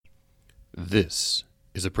This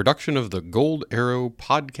is a production of the Gold Arrow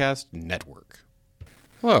Podcast Network.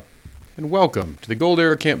 Hello, and welcome to the Gold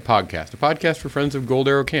Arrow Camp Podcast, a podcast for friends of Gold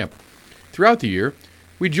Arrow Camp. Throughout the year,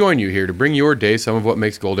 we join you here to bring your day some of what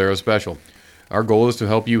makes Gold Arrow special. Our goal is to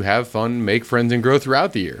help you have fun, make friends, and grow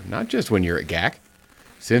throughout the year, not just when you're at GAC.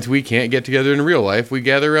 Since we can't get together in real life, we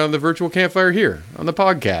gather around the virtual campfire here on the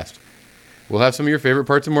podcast. We'll have some of your favorite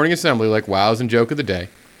parts of morning assembly, like wows and joke of the day.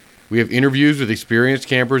 We have interviews with experienced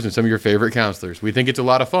campers and some of your favorite counselors. We think it's a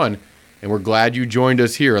lot of fun, and we're glad you joined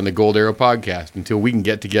us here on the Gold Arrow Podcast until we can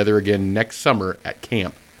get together again next summer at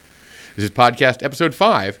camp. This is podcast episode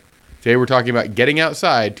 5. Today we're talking about getting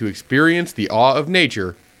outside to experience the awe of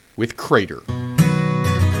nature with Crater.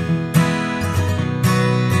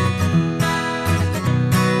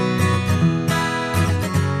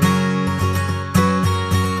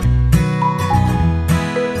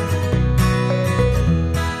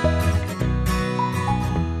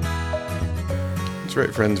 That's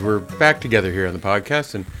right, friends. We're back together here on the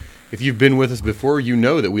podcast, and if you've been with us before, you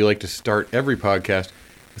know that we like to start every podcast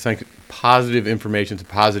with some positive information, some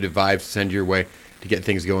positive vibes to send your way to get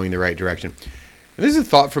things going in the right direction. And this is a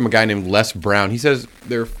thought from a guy named Les Brown. He says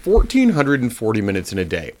there are 1,440 minutes in a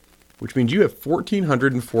day, which means you have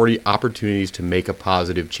 1,440 opportunities to make a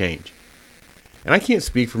positive change. And I can't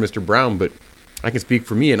speak for Mr. Brown, but I can speak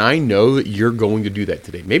for me, and I know that you're going to do that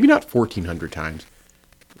today. Maybe not 1,400 times,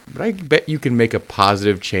 but I bet you can make a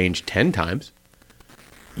positive change 10 times.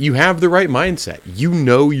 You have the right mindset. You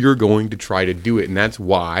know you're going to try to do it, and that's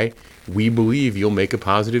why we believe you'll make a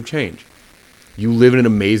positive change. You live in an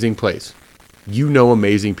amazing place. You know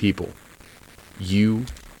amazing people. You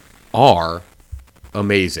are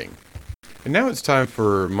amazing. And now it's time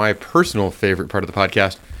for my personal favorite part of the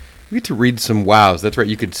podcast. We get to read some wows. That's right.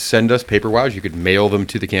 You could send us paper wows. You could mail them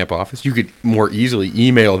to the camp office. You could more easily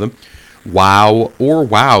email them. Wow or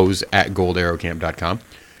wows at goldarrowcamp.com.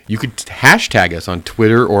 You could hashtag us on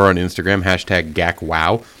Twitter or on Instagram, hashtag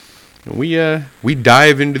GACWow. We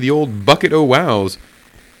dive into the old bucket o' wows.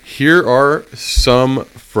 Here are some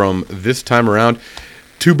from this time around.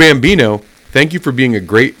 To Bambino, thank you for being a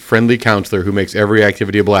great, friendly counselor who makes every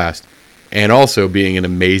activity a blast, and also being an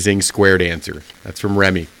amazing square dancer. That's from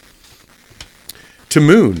Remy. To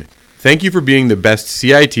Moon, thank you for being the best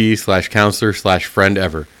CIT/counselor/friend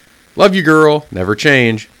ever. Love you, girl. Never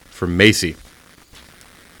change. From Macy.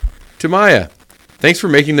 To Maya, thanks for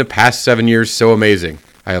making the past 7 years so amazing.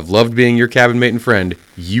 I have loved being your cabin mate and friend.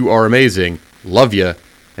 You are amazing. Love ya.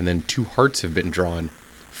 And then 2 hearts have been drawn.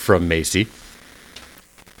 From Macy.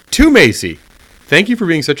 To Macy, thank you for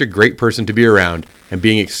being such a great person to be around and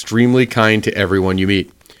being extremely kind to everyone you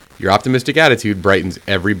meet. Your optimistic attitude brightens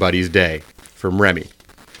everybody's day. From Remy.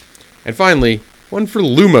 And finally, one for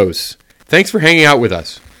Lumos. Thanks for hanging out with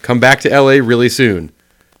us. Come back to LA really soon.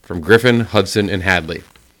 From Griffin, Hudson, and Hadley.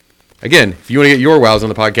 Again, if you want to get your wows on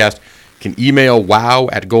the podcast, you can email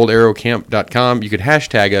wow@goldarrowcamp.com. You could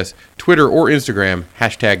hashtag us, Twitter or Instagram,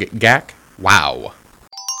 hashtag GACWow.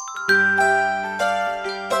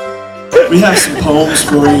 We have some poems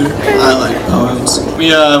for you. I like poems.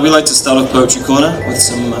 We like to start off Poetry Corner with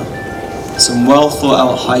some well thought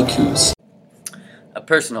out haikus. A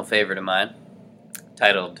personal favorite of mine,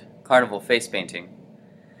 titled Carnival Face Painting.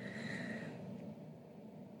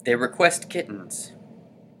 They request kittens.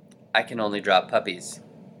 I can only draw puppies.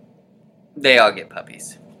 They all get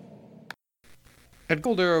puppies. At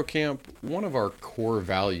Gold Arrow Camp, one of our core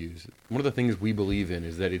values, one of the things we believe in,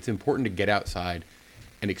 is that it's important to get outside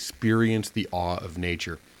and experience the awe of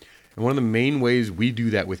nature. And one of the main ways we do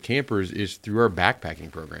that with campers is through our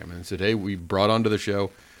backpacking program. And today we brought onto the show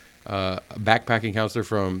a backpacking counselor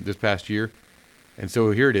from this past year. And so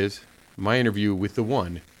here it is, my interview with the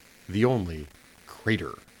one, the only,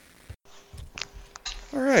 Crater.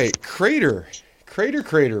 All right, Crater,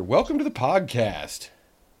 welcome to the podcast.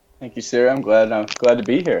 Thank you, sir. I'm glad to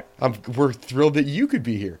be here. We're thrilled that you could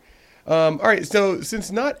be here. All right, so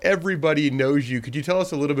since not everybody knows you, could you tell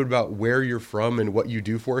us a little bit about where you're from and what you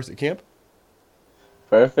do for us at camp?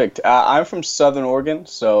 Perfect. I'm from Southern Oregon,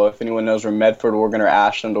 so if anyone knows where Medford, Oregon, or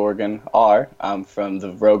Ashland, Oregon are, I'm from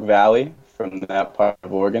the Rogue Valley, from that part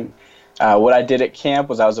of Oregon. What I did at camp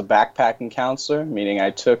was I was a backpacking counselor, meaning I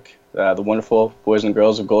took the wonderful boys and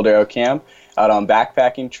girls of Gold Arrow Camp out on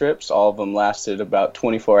backpacking trips. All of them lasted about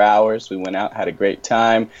 24 hours. We went out, had a great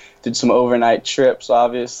time, did some overnight trips,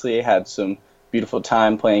 obviously, had some beautiful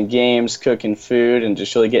time playing games, cooking food, and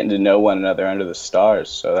just really getting to know one another under the stars.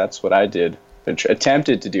 So that's what I did,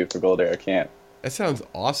 attempted to do for Gold Arrow Camp. That sounds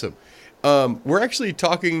awesome. We're actually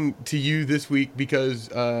talking to you this week because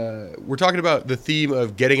we're talking about the theme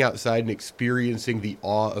of getting outside and experiencing the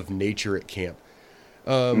awe of nature at camp.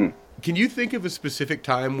 Can you think of a specific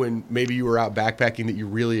time when maybe you were out backpacking that you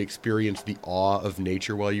really experienced the awe of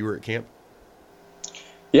nature while you were at camp?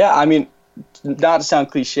 Yeah, I mean, not to sound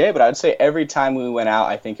cliche, but I would say every time we went out,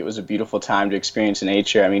 I think it was a beautiful time to experience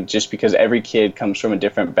nature. I mean, just because every kid comes from a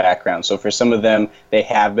different background. So for some of them, they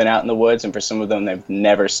have been out in the woods, and for some of them, they've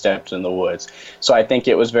never stepped in the woods. So I think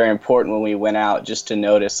it was very important when we went out just to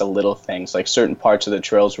notice the little things. Like certain parts of the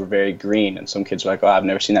trails were very green, and some kids were like, oh, I've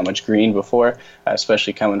never seen that much green before,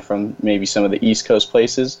 especially coming from maybe some of the East Coast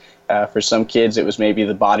places. For some kids, it was maybe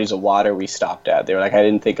the bodies of water we stopped at. They were like, I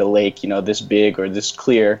didn't think a lake, this big or this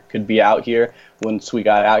clear could be out here. Once we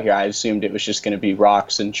got out here, I assumed it was just going to be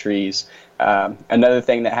rocks and trees. Another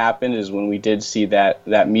thing that happened is when we did see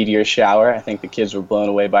that meteor shower, I think the kids were blown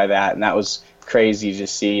away by that, and that was crazy to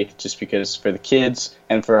see, just because for the kids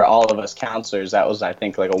and for all of us counselors, that was, I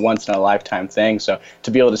think, like a once-in-a-lifetime thing. So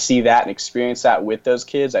to be able to see that and experience that with those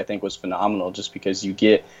kids, I think was phenomenal, just because you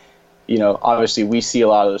get, obviously we see a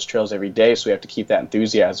lot of those trails every day, so we have to keep that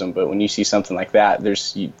enthusiasm. But when you see something like that,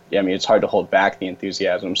 it's hard to hold back the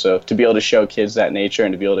enthusiasm. So to be able to show kids that nature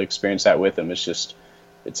and to be able to experience that with them, it's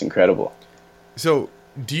incredible. So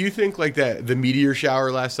do you think like that the meteor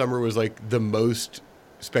shower last summer was like the most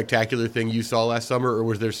spectacular thing you saw last summer, or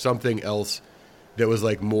was there something else that was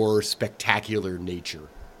like more spectacular nature?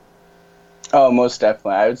 Oh, most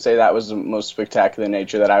definitely. I would say that was the most spectacular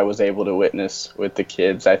nature that I was able to witness with the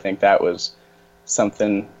kids. I think that was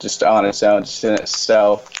something just on its own, just in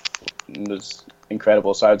itself, was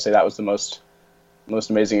incredible. So I would say that was the most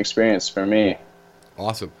amazing experience for me.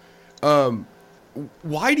 Awesome.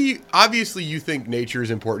 Why do you, obviously you think nature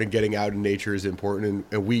is important and getting out in nature is important,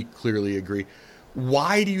 and we clearly agree.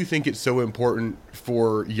 Why do you think it's so important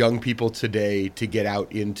for young people today to get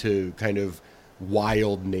out into kind of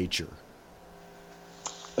wild nature?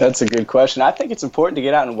 That's a good question. I think it's important to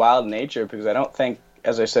get out in wild nature because I don't think,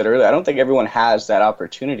 as I said earlier, I don't think everyone has that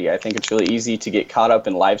opportunity. I think it's really easy to get caught up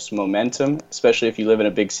in life's momentum, especially if you live in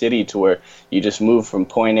a big city, to where you just move from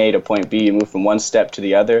point A to point B, you move from one step to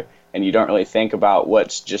the other, and you don't really think about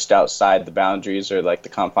what's just outside the boundaries or like the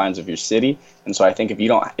confines of your city. And so I think if you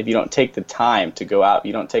don't take the time to go out,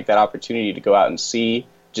 you don't take that opportunity to go out and see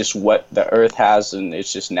just what the earth has in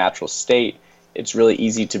its just natural state, it's really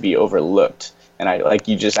easy to be overlooked. And like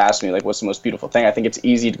you just asked me, like, what's the most beautiful thing? I think it's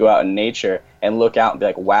easy to go out in nature and look out and be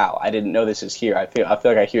like, wow, I didn't know this is here. I feel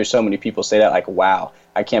like I hear so many people say that, like, wow,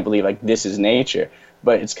 I can't believe like this is nature.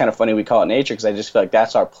 But it's kind of funny we call it nature because I just feel like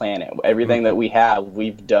that's our planet. Everything that we have,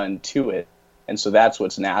 we've done to it. And so that's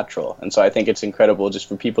what's natural. And so I think it's incredible just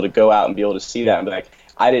for people to go out and be able to see that and be like,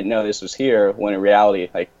 I didn't know this was here, when in reality,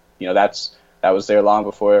 like, that was there long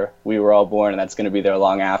before we were all born, and that's going to be there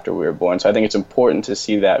long after we were born. So I think it's important to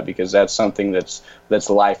see that because that's something that's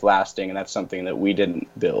life-lasting, and that's something that we didn't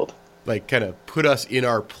build. Like kind of put us in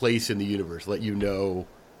our place in the universe, let you know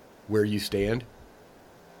where you stand?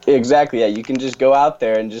 Exactly, yeah. You can just go out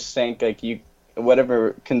there and just think, like,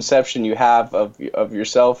 whatever conception you have of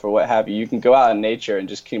yourself or what have you, you can go out in nature and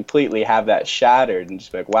just completely have that shattered and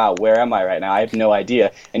just be like, wow, where am I right now? I have no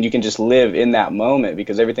idea. And you can just live in that moment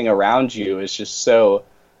because everything around you is just so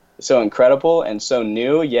incredible and so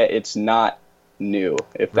new, yet it's not new,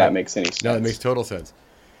 if that makes any sense. No, that makes total sense.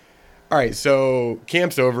 All right, so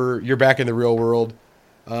camp's over. You're back in the real world.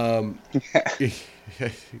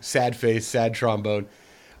 Sad face, sad trombone.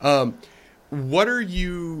 What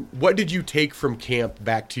did you take from camp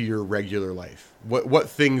back to your regular life? What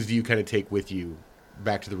things do you kind of take with you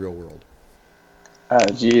back to the real world?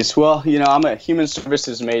 Geez. Well, I'm a human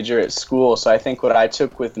services major at school, so I think what I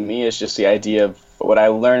took with me is just the idea of what I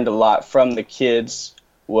learned a lot from the kids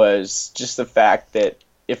was just the fact that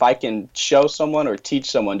if I can show someone or teach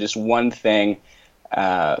someone just one thing,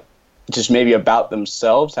 just maybe about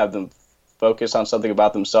themselves, have them focus on something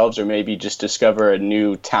about themselves, or maybe just discover a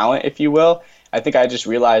new talent, if you will. I think I just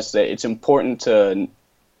realized that it's important to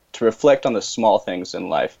reflect on the small things in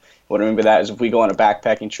life. What I mean by that is if we go on a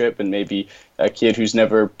backpacking trip and maybe a kid who's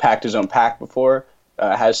never packed his own pack before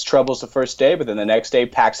has troubles the first day, but then the next day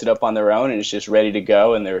packs it up on their own and is just ready to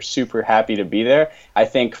go and they're super happy to be there. I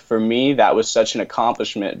think for me, that was such an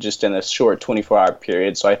accomplishment just in a short 24-hour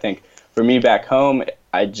period. So I think for me back home,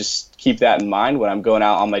 I just keep that in mind when I'm going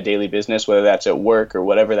out on my daily business, whether that's at work or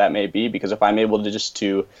whatever that may be, because if I'm able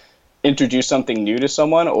to introduce something new to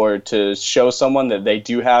someone or to show someone that they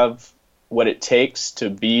do have what it takes to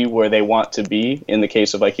be where they want to be, in the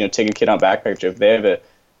case of taking a kid on a backpack trip,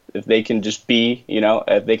 if they can just be,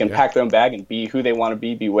 if they can pack their own bag and be who they want to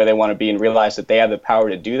be where they want to be, and realize that they have the power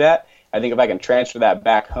to do that. I think if I can transfer that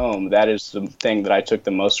back home, that is the thing that I took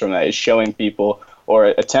the most from that, is showing people or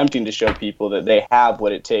attempting to show people that they have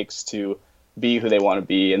what it takes to be who they want to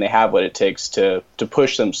be, and they have what it takes to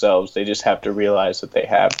push themselves. They just have to realize that they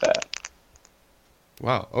have that.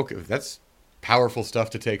 Wow. Okay, that's powerful stuff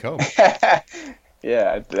to take home.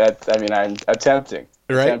 Yeah, I'm attempting.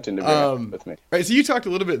 Right. Attempting to bring it with me. Right. So you talked a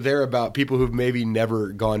little bit there about people who've maybe never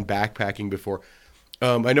gone backpacking before.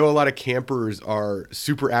 I know a lot of campers are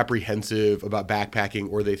super apprehensive about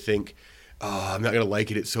backpacking, or they think, oh, I'm not going to like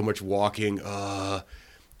it. It's so much walking.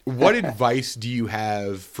 What advice do you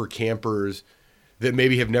have for campers that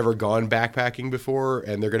maybe have never gone backpacking before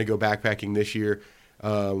and they're going to go backpacking this year?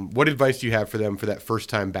 What advice do you have for them for that first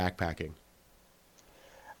time backpacking?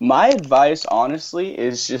 My advice, honestly,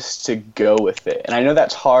 is just to go with it. And I know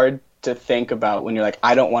that's hard to think about when you're like,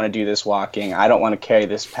 I don't want to do this walking. I don't want to carry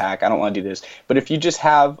this pack. I don't want to do this. But if you just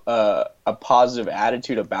have a positive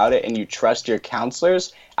attitude about it and you trust your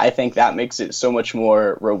counselors, I think that makes it so much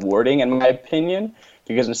more rewarding, in my opinion,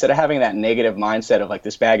 because instead of having that negative mindset of like,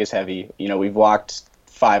 this bag is heavy, we've walked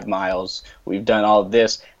 5 miles, we've done all of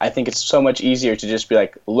this, I think it's so much easier to just be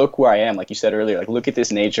like, look where I am, like you said earlier, like look at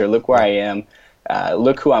this nature, look where I am,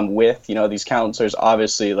 look who I'm with. These counselors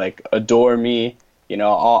obviously like adore me.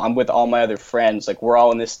 I'm with all my other friends, like we're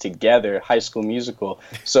all in this together, High School Musical.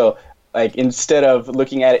 So like instead of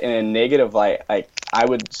looking at it in a negative light, I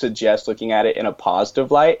would suggest looking at it in a positive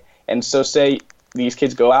light. And so say these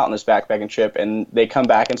kids go out on this backpacking trip and they come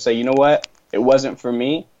back and say, you know what, it wasn't for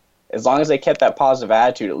me. As long as they kept that positive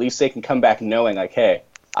attitude, at least they can come back knowing like, hey,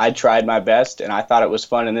 I tried my best and I thought it was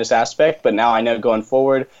fun in this aspect, but now I know going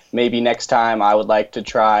forward, maybe next time I would like to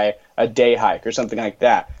try a day hike or something like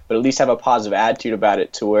that. But at least have a positive attitude about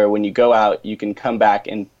it to where when you go out, you can come back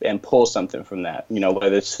and pull something from that.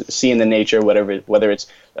 Whether it's seeing the nature, whether it's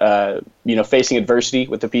facing adversity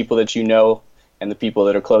with the people that you know and the people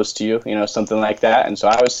that are close to you, something like that. And so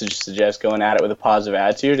I would suggest going at it with a positive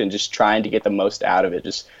attitude and just trying to get the most out of it,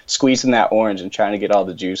 just squeezing that orange and trying to get all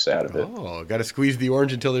the juice out of it. Oh, got to squeeze the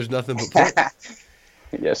orange until there's nothing but pulp.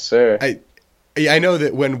 Yes, sir. I know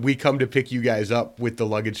that when we come to pick you guys up with the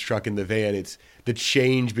luggage truck and the van, it's the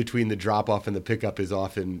change between the drop-off and the pickup is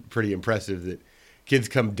often pretty impressive, that kids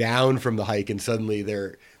come down from the hike and suddenly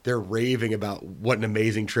they're raving about what an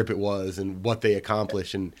amazing trip it was and what they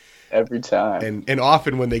accomplished. And every time. And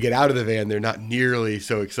often when they get out of the van, they're not nearly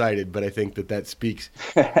so excited, but I think that speaks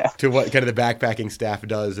to what kind of the backpacking staff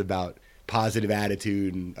does about positive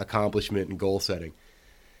attitude and accomplishment and goal setting.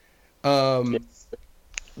 Yes.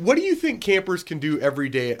 What do you think campers can do every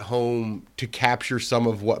day at home to capture some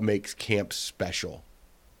of what makes camp special?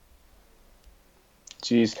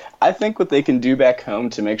 Geez, I think what they can do back home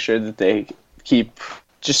to make sure that they keep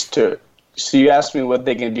So you asked me what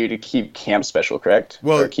they can do to keep camp special, correct?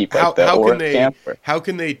 Well, or keep camp? Or? How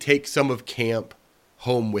can they take some of camp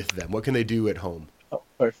home with them? What can they do at home? Oh,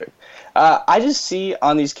 perfect. I just see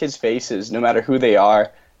on these kids' faces, no matter who they are,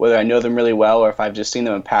 whether I know them really well or if I've just seen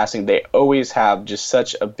them in passing, they always have just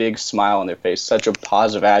such a big smile on their face, such a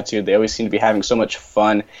positive attitude. They always seem to be having so much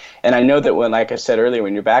fun. And I know that when, like I said earlier,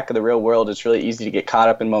 when you're back in the real world, it's really easy to get caught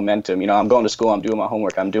up in momentum. I'm going to school, I'm doing my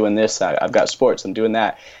homework, I'm doing this, I've got sports, I'm doing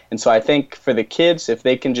that. And so I think for the kids, if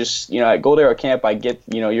they can just, at Gold Arrow Camp, I get,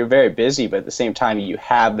 you're very busy, but at the same time, you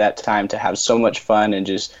have that time to have so much fun and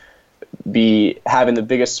just be having the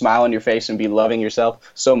biggest smile on your face and be loving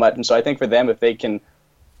yourself so much. And so I think for them, if they can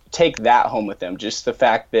take that home with them, just the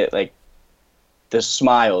fact that like the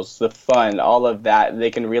smiles, the fun, all of that,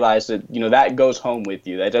 they can realize that that goes home with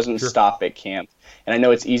you. That doesn't stop at camp. And I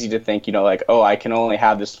know it's easy to think like, oh, I can only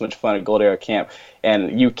have this much fun at Gold Arrow Camp,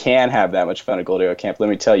 and you can have that much fun at Gold Arrow Camp, let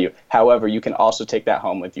me tell you. However, you can also take that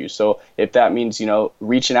home with you. So if that means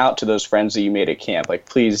reaching out to those friends that you made at camp, like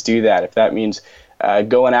please do that. If that means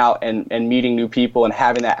going out and meeting new people and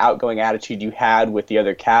having that outgoing attitude you had with the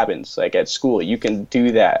other cabins, like at school, you can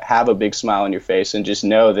do that. Have a big smile on your face and just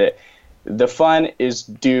know that the fun is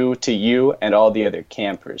due to you and all the other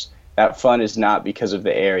campers. That fun is not because of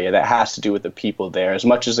the area. That has to do with the people there. As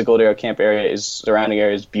much as the Gold Arrow Camp surrounding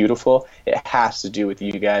area is beautiful, it has to do with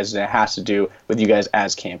you guys, and it has to do with you guys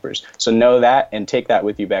as campers. So know that and take that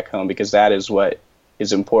with you back home, because that is what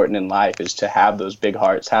is important in life, is to have those big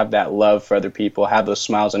hearts, have that love for other people, have those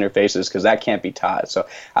smiles on your faces, because that can't be taught. So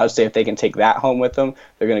I would say if they can take that home with them,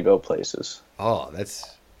 they're going to go places. Oh,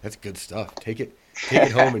 that's good stuff. Take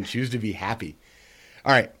it home and choose to be happy.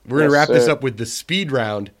 All right, we're going to wrap this up with the speed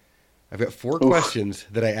round. I've got 4 questions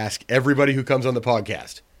that I ask everybody who comes on the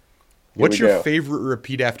podcast. What's your favorite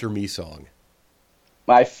repeat after me song?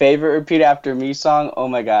 My favorite repeat after me song? Oh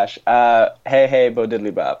my gosh. Hey, hey, Bo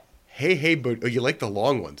Diddley Bob. Hey, hey, Bo. Oh, you like the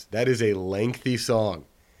long ones. That is a lengthy song.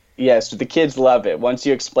 Yes, the kids love it. Once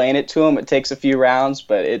you explain it to them, it takes a few rounds,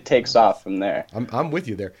 but it takes off from there. I'm with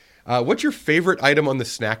you there. What's your favorite item on the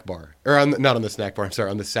snack bar? Or not on the snack bar, I'm sorry,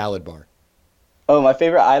 on the salad bar. Oh, my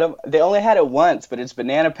favorite item? They only had it once, but it's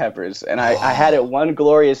banana peppers. And I had it one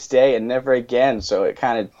glorious day and never again. So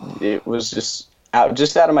it was just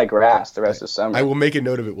out of my grasp the rest of summer. I will make a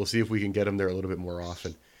note of it. We'll see if we can get them there a little bit more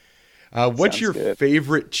often. What's your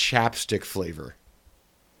favorite chapstick flavor?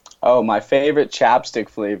 Oh, my favorite chapstick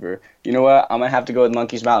flavor. You know what? I'm going to have to go with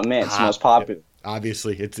Monkey's Mountain Mint. It's the most popular. Yep.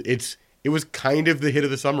 Obviously, it was kind of the hit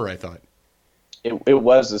of the summer, I thought. It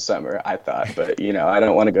was the summer, I thought, but I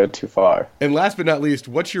don't want to go too far. And last but not least,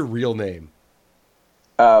 what's your real name?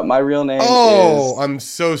 My real name is... Oh, I'm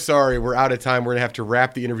so sorry. We're out of time. We're going to have to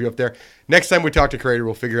wrap the interview up there. Next time we talk to Crater,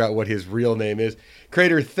 we'll figure out what his real name is.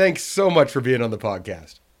 Crater, thanks so much for being on the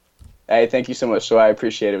podcast. Hey, thank you so much. So I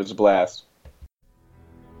appreciate it. It was a blast.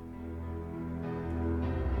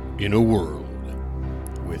 In a world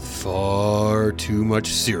with far too much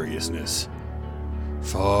seriousness,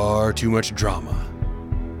 far too much drama,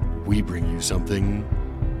 we bring you something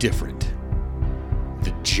different.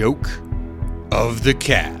 The joke of the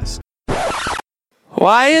cast.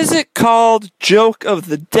 Why is it called Joke of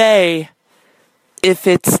the Day if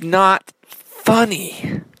it's not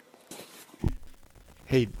funny?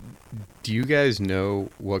 Hey, do you guys know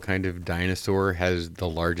what kind of dinosaur has the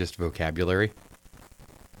largest vocabulary?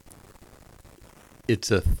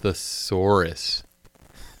 It's a thesaurus.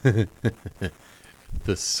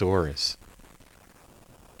 Thesaurus.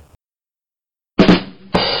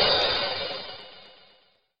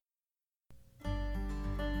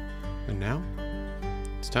 And now,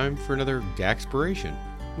 it's time for another Gaxpiration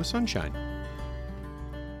with Sunshine.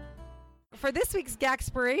 For this week's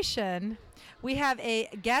Gaxpiration, we have a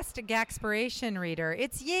guest Gaxpiration reader.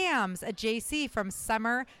 It's Yams, a JC from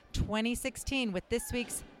summer 2016 with this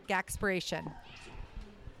week's Gaxpiration.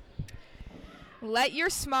 Let your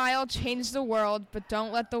smile change the world, but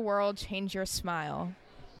don't let the world change your smile.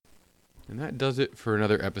 And that does it for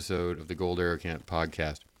another episode of the Gold Arrow Camp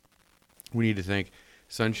podcast. We need to thank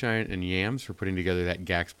Sunshine and Yams for putting together that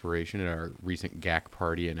Gaxpiration at our recent GAC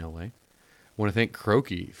party in LA. I want to thank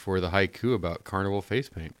Croaky for the haiku about carnival face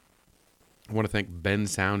paint. I want to thank Ben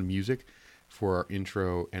Sound Music for our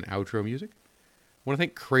intro and outro music. I want to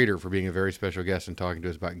thank Crater for being a very special guest and talking to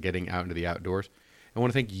us about getting out into the outdoors. I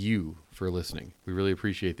want to thank you for listening. We really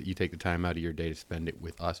appreciate that you take the time out of your day to spend it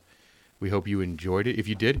with us. We hope you enjoyed it. If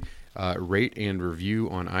you did, rate and review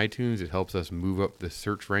on iTunes. It helps us move up the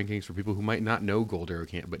search rankings for people who might not know Gold Arrow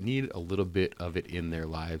Camp, but need a little bit of it in their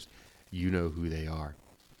lives. You know who they are.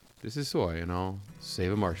 This is Soy, and I'll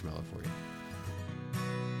save a marshmallow for you.